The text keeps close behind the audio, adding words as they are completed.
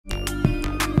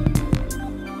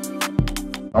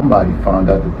Somebody found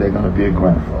out that they're going to be a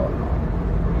grandfather.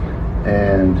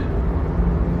 And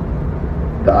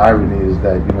the irony is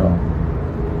that, you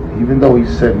know, even though he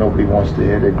said nobody wants to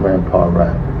hear their grandpa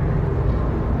rap,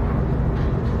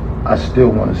 I still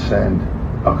want to send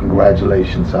a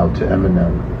congratulations out to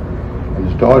Eminem and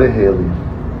his daughter Hailie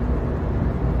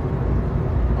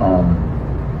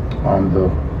on the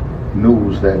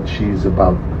news that she's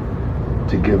about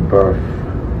to give birth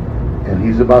and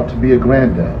he's about to be a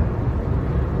granddad.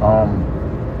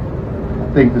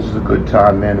 I think this is a good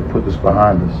time, man, to put this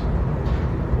behind us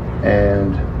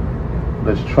and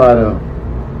let's try to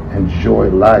enjoy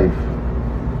life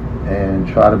and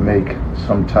try to make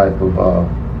some type of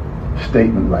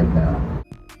statement right now.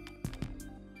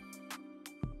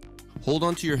 Hold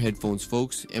on to your headphones,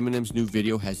 folks. Eminem's new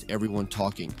video has everyone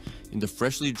talking. In the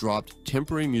freshly dropped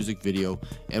temporary music video,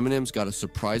 Eminem's got a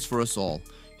surprise for us all.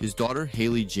 His daughter,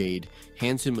 Hailie Jade,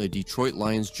 hands him a Detroit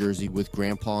Lions jersey with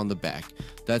Grandpa on the back.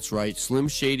 That's right, Slim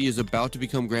Shady is about to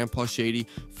become Grandpa Shady.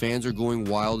 Fans are going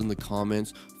wild in the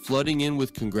comments, flooding in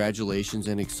with congratulations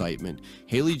and excitement.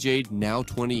 Hailie Jade, now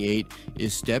 28,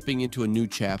 is stepping into a new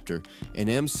chapter, and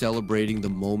M's celebrating the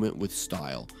moment with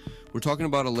style. We're talking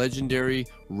about a legendary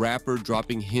rapper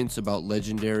dropping hints about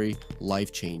legendary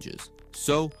life changes.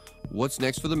 So, what's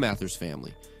next for the Mathers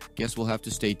family? Guess we'll have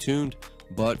to stay tuned,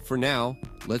 but for now,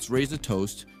 let's raise a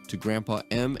toast to Grandpa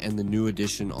M and the new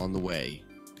addition on the way.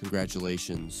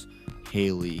 Congratulations,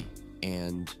 Hailie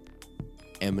and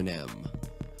Eminem.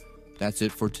 That's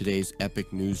it for today's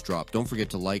epic news drop. Don't forget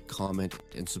to like, comment,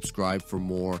 and subscribe for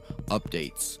more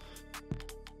updates.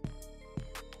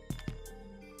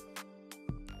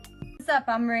 What's up?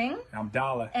 I'm Ring. I'm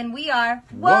Dollar. And we are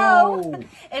Whoa!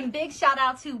 And big shout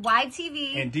out to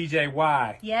YTV. And DJ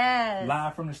Y. Yes.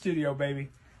 Live from the studio, baby.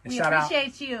 And we shout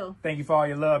appreciate you. Thank you for all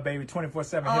your love, baby.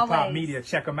 24/7 Hip Hop Media.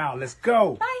 Check them out. Let's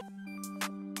go. Bye.